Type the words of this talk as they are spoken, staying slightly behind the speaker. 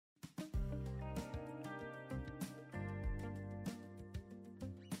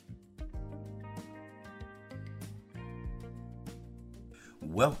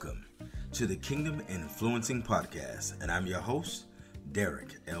Welcome to the Kingdom Influencing Podcast, and I'm your host,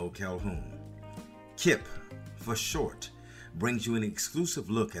 Derek L. Calhoun. KIP, for short, brings you an exclusive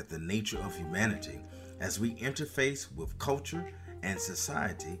look at the nature of humanity as we interface with culture and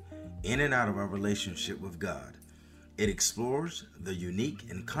society in and out of our relationship with God. It explores the unique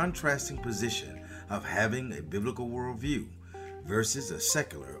and contrasting position of having a biblical worldview versus a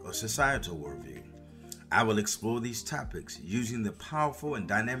secular or societal worldview. I will explore these topics using the powerful and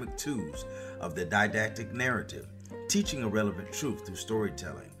dynamic tools of the didactic narrative, teaching a relevant truth through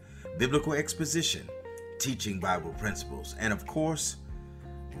storytelling, biblical exposition, teaching Bible principles, and of course,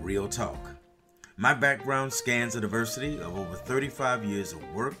 real talk. My background scans a diversity of over 35 years of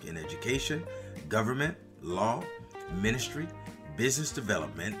work in education, government, law, ministry, business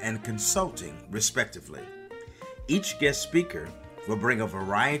development, and consulting, respectively. Each guest speaker will bring a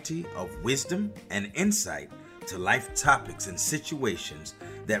variety of wisdom and insight to life topics and situations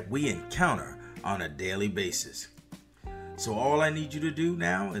that we encounter on a daily basis. So all I need you to do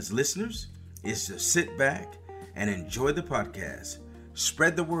now as listeners is to sit back and enjoy the podcast.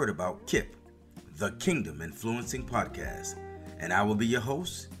 Spread the word about KIP, the Kingdom Influencing Podcast. And I will be your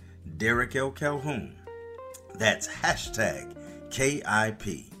host, Derek L. Calhoun. That's hashtag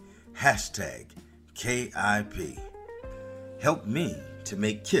KIP, hashtag KIP. Help me to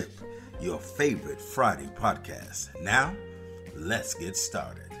make KIP your favorite Friday podcast. Now, let's get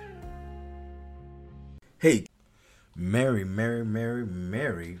started. Hey, Merry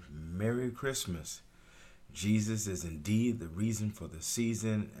Christmas. Jesus is indeed the reason for the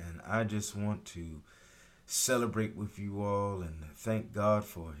season, and I just want to celebrate with you all and thank God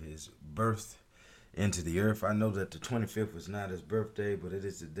for his birth into the earth. I know that the 25th was not his birthday, but it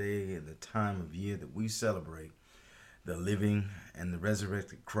is the day and the time of year that we celebrate the living and the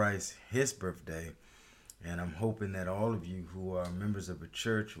resurrected Christ, his birthday. And I'm hoping that all of you who are members of a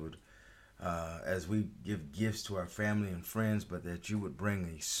church would, as we give gifts to our family and friends, but that you would bring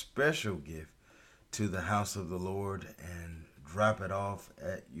a special gift to the house of the Lord and drop it off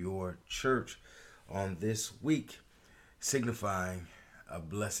at your church on this week, signifying a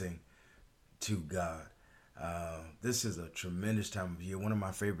blessing to God. This is a tremendous time of year, one of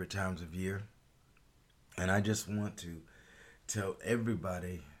my favorite times of year. And I just want to tell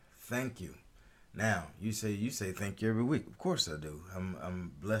everybody thank you. Now, you say thank you every week. Of course I do.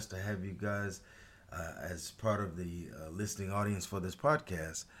 I'm blessed to have you guys as part of the listening audience for this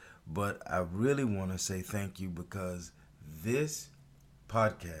podcast. But I really want to say thank you because this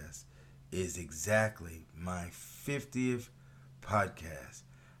podcast is exactly my 50th podcast.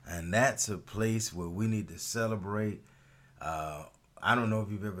 And that's a place where we need to celebrate. I don't know if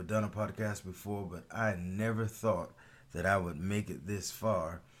you've ever done a podcast before, but I never thought that I would make it this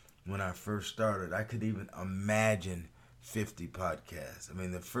far when I first started. I could even imagine 50 podcasts. I mean,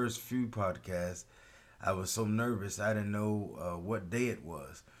 the first few podcasts, I was so nervous, I didn't know what day it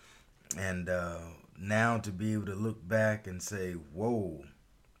was. And now to be able to look back and say, whoa,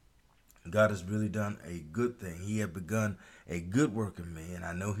 God has really done a good thing. He had begun a good work in me, and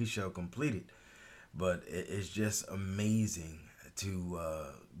I know he shall complete it. But it's just amazing to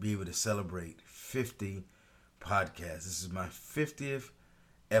be able to celebrate 50 podcasts. This is my 50th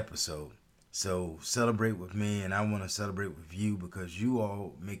episode. So celebrate with me, and I want to celebrate with you because you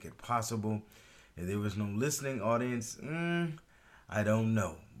all make it possible. If there was no listening audience, I don't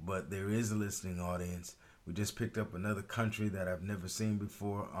know. But there is a listening audience. We just picked up another country that I've never seen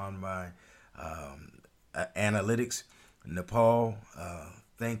before on my analytics. Nepal.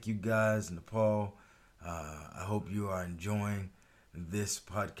 Thank you guys, Nepal. I hope you are enjoying this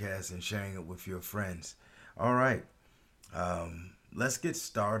podcast and sharing it with your friends. All right. Let's get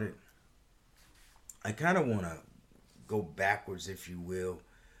started. I kind of want to go backwards, if you will,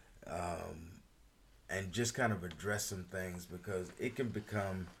 and just kind of address some things because it can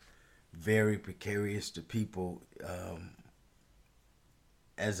become very precarious to people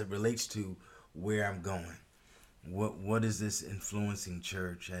as it relates to where I'm going. What is this influencing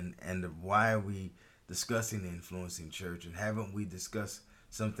church, and why are we discussing the influencing church, and haven't we discussed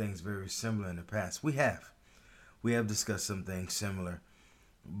some things very similar in the past? We have discussed some things similar,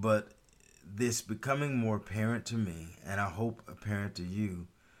 but this becoming more apparent to me, and I hope apparent to you,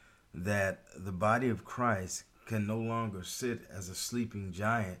 that the body of Christ can no longer sit as a sleeping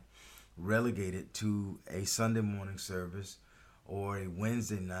giant relegated to a Sunday morning service or a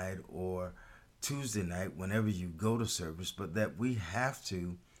Wednesday night or Tuesday night whenever you go to service, but that we have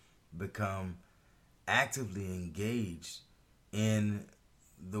to become actively engaged in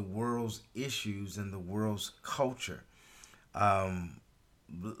the world's issues and the world's culture.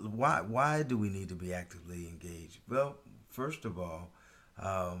 Why do we need to be actively engaged? Well, first of all,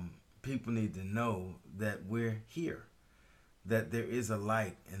 people need to know that we're here, that there is a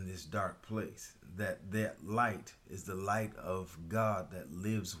light in this dark place, that light is the light of God that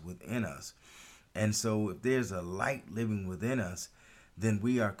lives within us. And so if there's a light living within us, then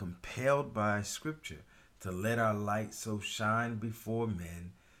we are compelled by Scripture to let our light so shine before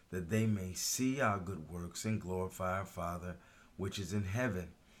men that they may see our good works and glorify our Father which is in heaven,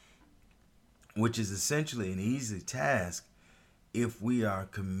 which is essentially an easy task if we are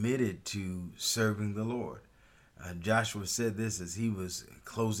committed to serving the Lord. Joshua said this as he was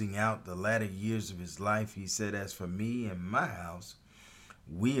closing out the latter years of his life. He said, "As for me and my house,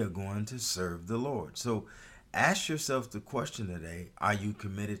 we are going to serve the Lord." So ask yourself the question today, are you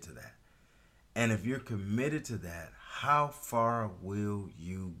committed to that? And if you're committed to that, how far will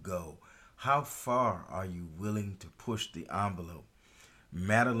you go? How far are you willing to push the envelope?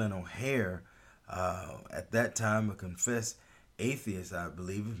 Madeline O'Hare, at that time a confessed atheist, I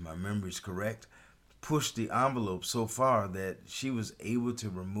believe, if my memory is correct, pushed the envelope so far that she was able to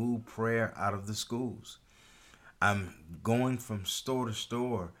remove prayer out of the schools. I'm going from store to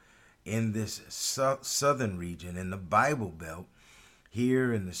store in this southern region, in the Bible Belt,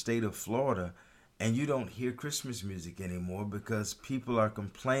 here in the state of Florida, and you don't hear Christmas music anymore because people are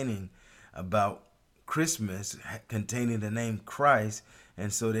complaining about Christmas containing the name Christ,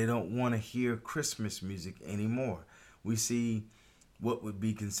 and so they don't want to hear Christmas music anymore. We see what would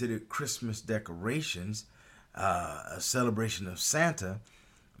be considered Christmas decorations, a celebration of Santa,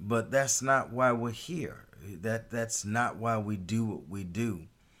 but that's not why we're here. That's not why we do what we do.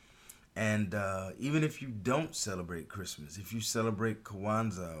 And even if you don't celebrate Christmas, if you celebrate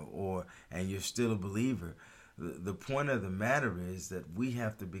Kwanzaa and you're still a believer, the point of the matter is that we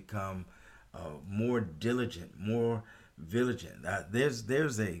have to become more diligent, more vigilant.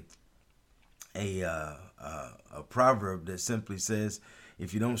 There's a proverb that simply says,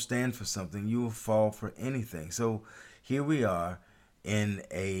 if you don't stand for something, you will fall for anything. So here we are in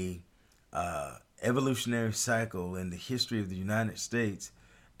a evolutionary cycle in the history of the United States,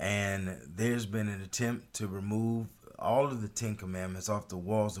 and there's been an attempt to remove all of the Ten Commandments off the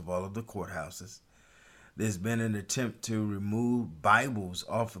walls of all of the courthouses. There's been an attempt to remove Bibles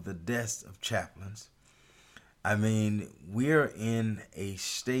off of the desks of chaplains. I mean, we're in a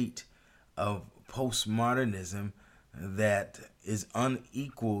state of postmodernism that is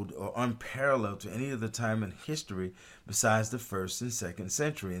unequaled or unparalleled to any other time in history besides the first and second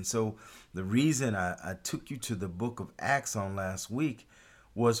century. And so the reason I took you to the book of Acts on last week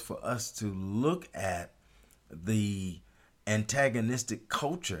was for us to look at the antagonistic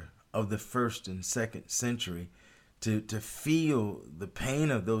culture of the first and second century, to feel the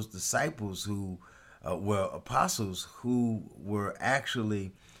pain of those disciples who were apostles, who were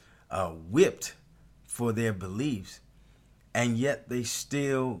actually whipped for their beliefs, and yet they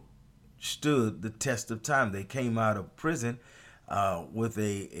still stood the test of time. They came out of prison with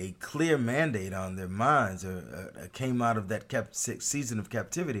a clear mandate on their minds, or came out of that season of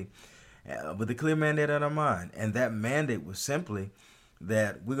captivity with a clear mandate on our mind. And that mandate was simply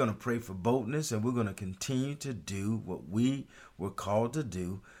that we're going to pray for boldness, and we're going to continue to do what we were called to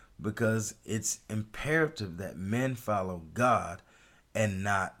do, because it's imperative that men follow God and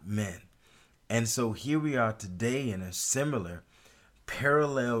not men. And so here we are today in a similar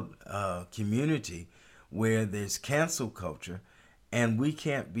parallel community where there's cancel culture, and we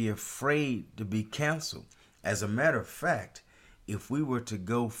can't be afraid to be canceled. As a matter of fact, if we were to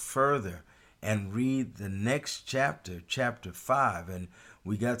go further and read the next chapter, chapter 5, and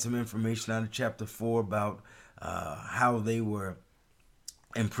we got some information out of chapter 4 about how they were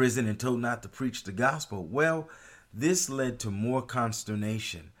in prison and told not to preach the gospel. Well, this led to more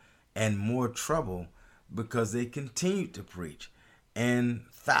consternation and more trouble because they continued to preach, and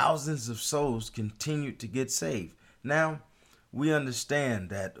thousands of souls continued to get saved. Now, we understand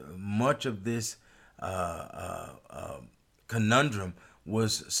that much of this conundrum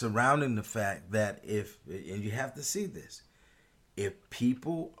was surrounding the fact that and you have to see this, if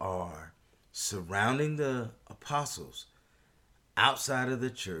people are surrounding the apostles outside of the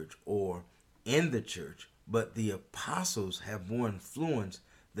church or in the church, but the apostles have more influence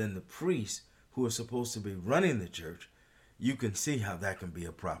than the priests who are supposed to be running the church, you can see how that can be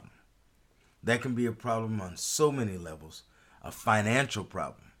a problem. That can be a problem on so many levels. A financial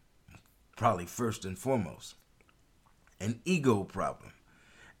problem, probably first and foremost. An ego problem.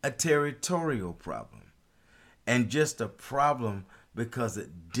 A territorial problem. And just a problem because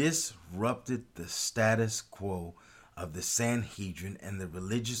it disrupted the status quo of the Sanhedrin and the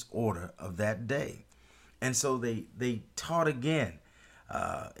religious order of that day. And so they taught again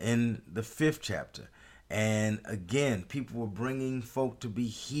in the 5th chapter And again, people were bringing folk to be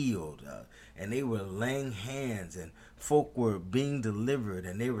healed, and they were laying hands, and folk were being delivered,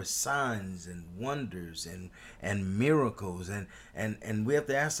 and there were signs and wonders and miracles. And we have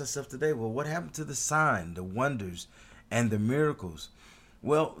to ask ourselves today, well, what happened to the sign, the wonders, and the miracles?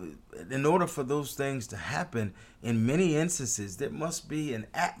 Well, in order for those things to happen, in many instances, there must be an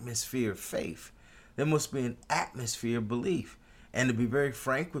atmosphere of faith. There must be an atmosphere of belief. And to be very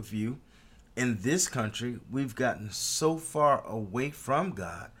frank with you, in this country, we've gotten so far away from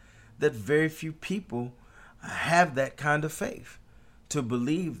God that very few people have that kind of faith to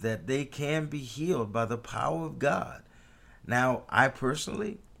believe that they can be healed by the power of God. Now, I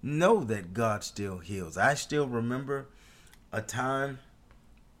personally know that God still heals. I still remember a time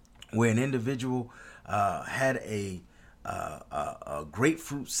where an individual had a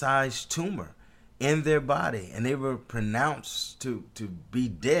grapefruit-sized tumor in their body, and they were pronounced to be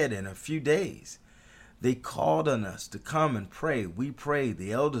dead in a few days. They called on us to come and pray. We prayed,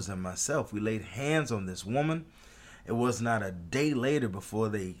 the elders and myself. We laid hands on this woman. It was not a day later before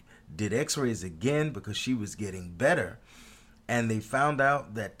they did x-rays again, because she was getting better. And they found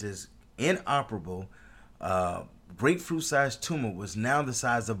out that this inoperable grapefruit-sized tumor was now the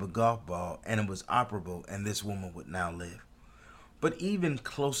size of a golf ball, and it was operable, and this woman would now live. But even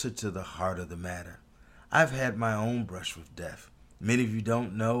closer to the heart of the matter, I've had my own brush with death. Many of you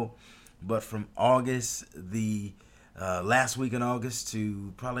don't know, but from August, the last week in August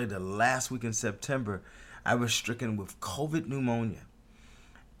to probably the last week in September, I was stricken with COVID pneumonia.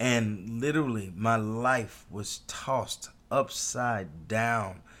 And literally, my life was tossed upside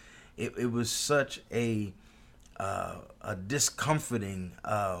down. It was such a discomforting,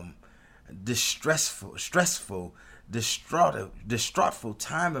 stressful, distraughtful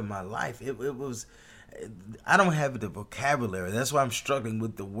time in my life. It was, I don't have the vocabulary. That's why I'm struggling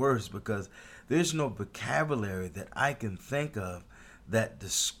with the words, because there's no vocabulary that I can think of that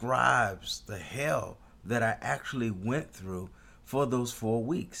describes the hell that I actually went through for those 4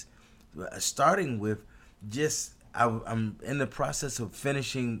 weeks. Starting with just, I'm in the process of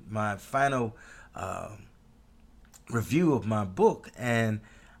finishing my final review of my book, and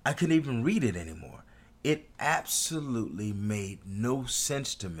I couldn't even read it anymore. It absolutely made no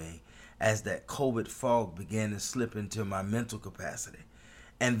sense to me as that COVID fog began to slip into my mental capacity.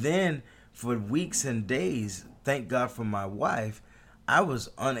 And then for weeks and days, thank God for my wife, I was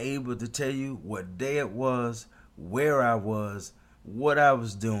unable to tell you what day it was, where I was, what I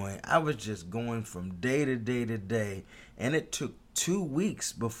was doing. I was just going from day to day to day. And it took 2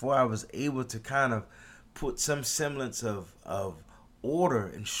 weeks before I was able to kind of put some semblance of order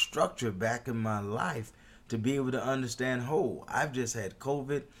and structure back in my life to be able to understand, oh, I've just had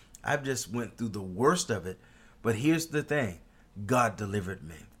COVID. I've just went through the worst of it. But here's the thing. God delivered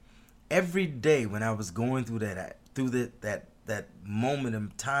me. Every day when I was going through that moment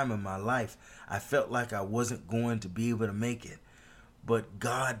in time in my life, I felt like I wasn't going to be able to make it. But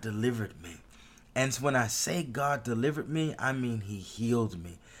God delivered me. And when I say God delivered me, I mean He healed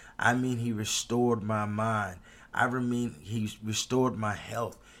me. I mean He restored my mind. I mean He restored my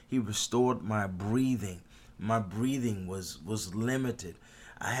health. He restored my breathing. My breathing was limited.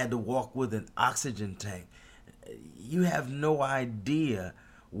 I had to walk with an oxygen tank. You have no idea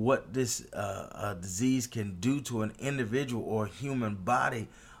what this disease can do to an individual or a human body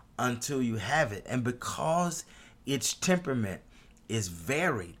until you have it. And because its temperament is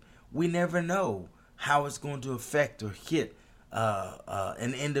varied, we never know how it's going to affect or hit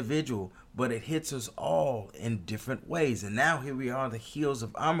an individual, but it hits us all in different ways. And now here we are on the heels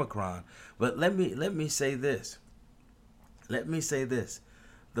of Omicron. But let me say this. Let me say this.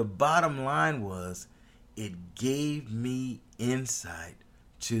 The bottom line was, it gave me insight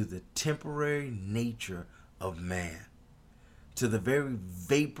to the temporary nature of man, to the very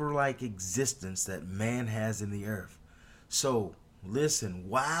vapor-like existence that man has in the earth. So listen,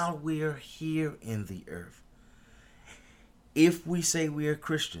 while we are here in the earth, if we say we are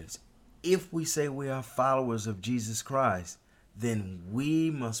Christians, if we say we are followers of Jesus Christ, then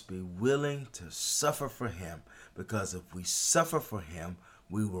we must be willing to suffer for Him, because if we suffer for Him,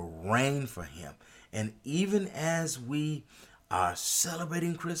 we will reign for Him. And even as we are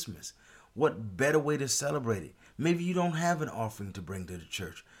celebrating Christmas, what better way to celebrate it? Maybe you don't have an offering to bring to the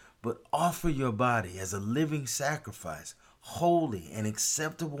church, but offer your body as a living sacrifice, holy and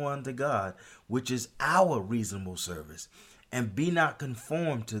acceptable unto God, which is our reasonable service. And be not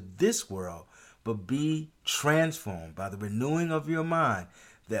conformed to this world, but be transformed by the renewing of your mind,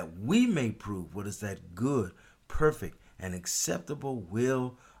 that we may prove what is that good, perfect, and acceptable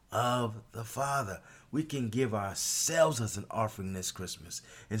will of the Father. We can give ourselves as an offering this Christmas.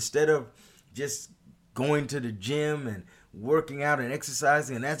 Instead of just going to the gym and working out and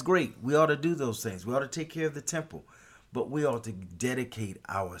exercising, and that's great. We ought to do those things. We ought to take care of the temple. But we ought to dedicate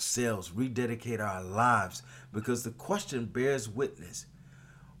ourselves, rededicate our lives, because the question bears witness.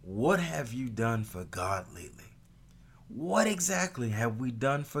 What have you done for God lately? What exactly have we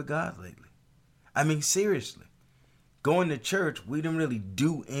done for God lately? I mean, seriously. Going to church, we didn't really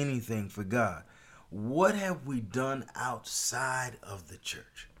do anything for God. What have we done outside of the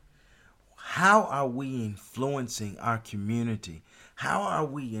church? How are we influencing our community? How are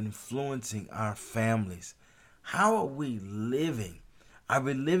we influencing our families? How are we living? Are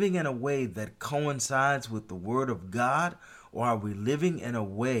we living in a way that coincides with the Word of God? Or are we living in a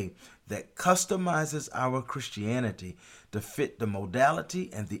way that customizes our Christianity to fit the modality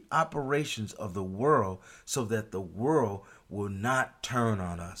and the operations of the world so that the world will not turn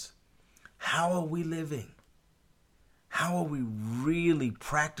on us? How are we living? How are we really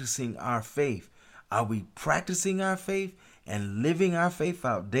practicing our faith? Are we practicing our faith and living our faith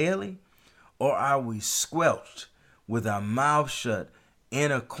out daily? Or are we squelched with our mouth shut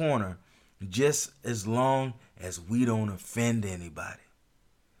in a corner just as long as we don't offend anybody?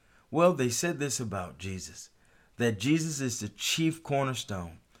 Well, they said this about Jesus, that Jesus is the chief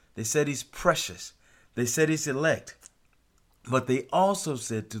cornerstone. They said he's precious. They said he's elect. But they also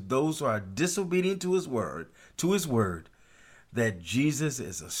said to those who are disobedient to his word, that Jesus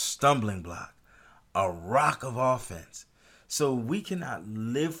is a stumbling block, a rock of offense. So we cannot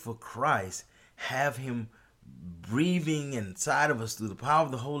live for Christ, have him breathing inside of us through the power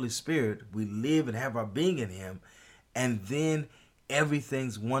of the Holy Spirit. We live and have our being in him, and then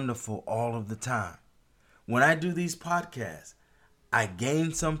everything's wonderful all of the time. When I do these podcasts, I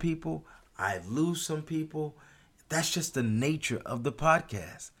gain some people, I lose some people. That's just the nature of the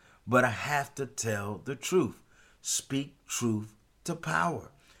podcast. But I have to tell the truth. Speak truth to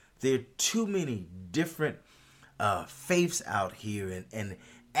power. There are too many different faiths out here and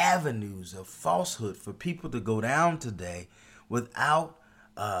avenues of falsehood for people to go down today without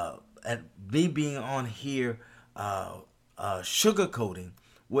me being on here sugarcoating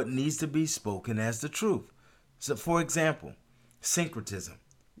what needs to be spoken as the truth. So, for example, syncretism.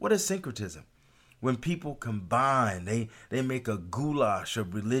 What is syncretism? When people combine, they make a goulash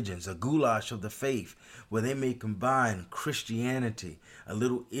of religions, a goulash of the faith, where they may combine Christianity, a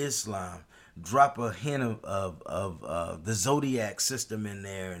little Islam, drop a hint of the zodiac system in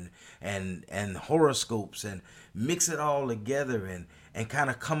there and horoscopes, and mix it all together and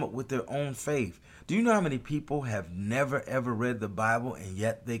kind of come up with their own faith. Do you know how many people have never ever read the Bible and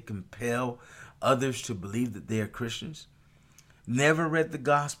yet they compel others to believe that they are Christians? Never read the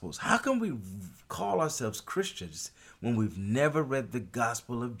Gospels. How can we call ourselves Christians when we've never read the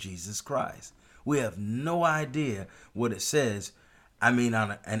gospel of Jesus Christ? We have no idea what it says. I mean,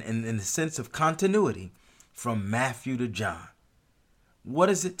 in the sense of continuity from Matthew to John. What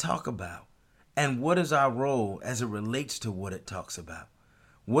does it talk about? And what is our role as it relates to what it talks about?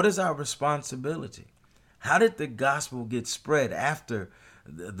 What is our responsibility? How did the gospel get spread after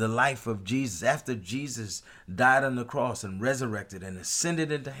the life of Jesus, after Jesus died on the cross and resurrected and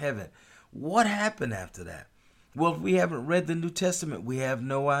ascended into heaven? What happened after that? Well, if we haven't read the New Testament, we have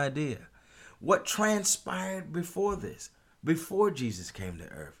no idea. What transpired before this, before Jesus came to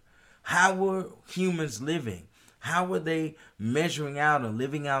earth? How were humans living? How were they measuring out and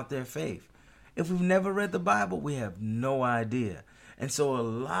living out their faith? If we've never read the Bible, we have no idea. And so a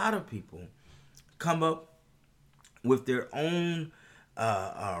lot of people come up with their own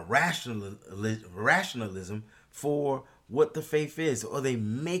rationalism for what the faith is, or they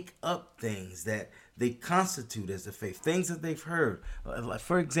make up things that they constitute as the faith, things that they've heard. Like,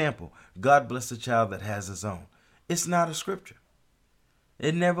 for example, God bless the child that has his own. It's not a scripture.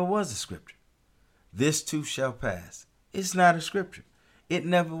 It never was a scripture. This too shall pass. It's not a scripture. It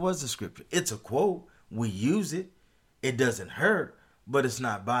never was a scripture. It's a quote. We use it. It doesn't hurt, but it's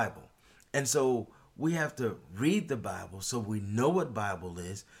not Bible. And so we have to read the Bible so we know what Bible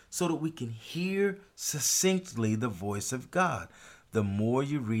is, so that we can hear succinctly the voice of God. The more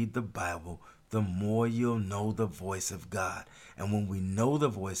you read the Bible, the more you'll know the voice of God. And when we know the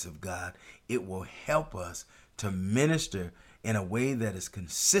voice of God, it will help us to minister in a way that is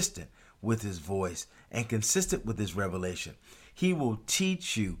consistent with his voice and consistent with his revelation. He will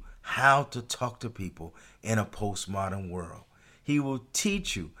teach you how to talk to people in a postmodern world. He will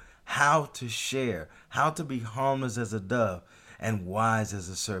teach you how to share, how to be harmless as a dove and wise as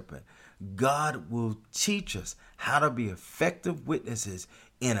a serpent. God will teach us how to be effective witnesses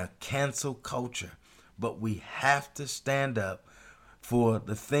in a cancel culture. But we have to stand up for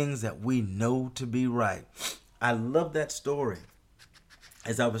the things that we know to be right. I love that story.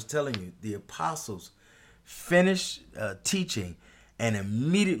 As I was telling you, the apostles finished teaching, and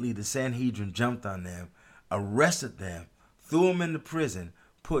immediately the Sanhedrin jumped on them, arrested them, threw them into prison,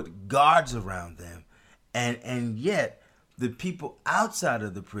 put guards around them, and yet the people outside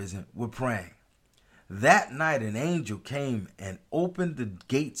of the prison were praying. That night an angel came and opened the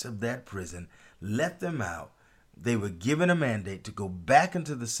gates of that prison, let them out. They were given a mandate to go back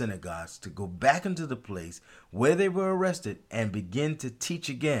into the synagogues, to go back into the place where they were arrested and begin to teach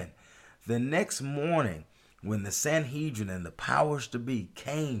again. The next morning, when the Sanhedrin and the powers to be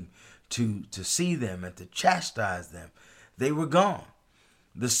came to see them and to chastise them, they were gone.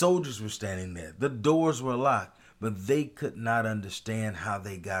 The soldiers were standing there. The doors were locked, but they could not understand how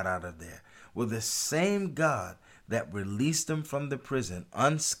they got out of there. Well, the same God that released them from the prison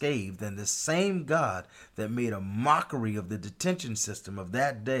unscathed, and the same God that made a mockery of the detention system of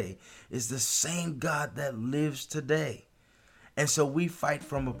that day, is the same God that lives today. And so we fight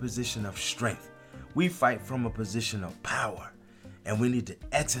from a position of strength. We fight from a position of power, and we need to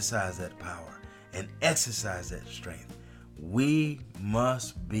exercise that power and exercise that strength. We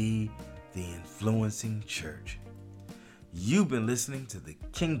must be the influencing church. You've been listening to the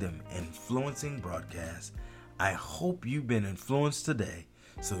Kingdom Influencing Broadcast. I hope you've been influenced today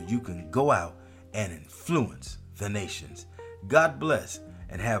so you can go out and influence the nations. God bless,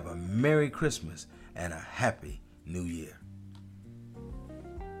 and have a Merry Christmas and a Happy New Year.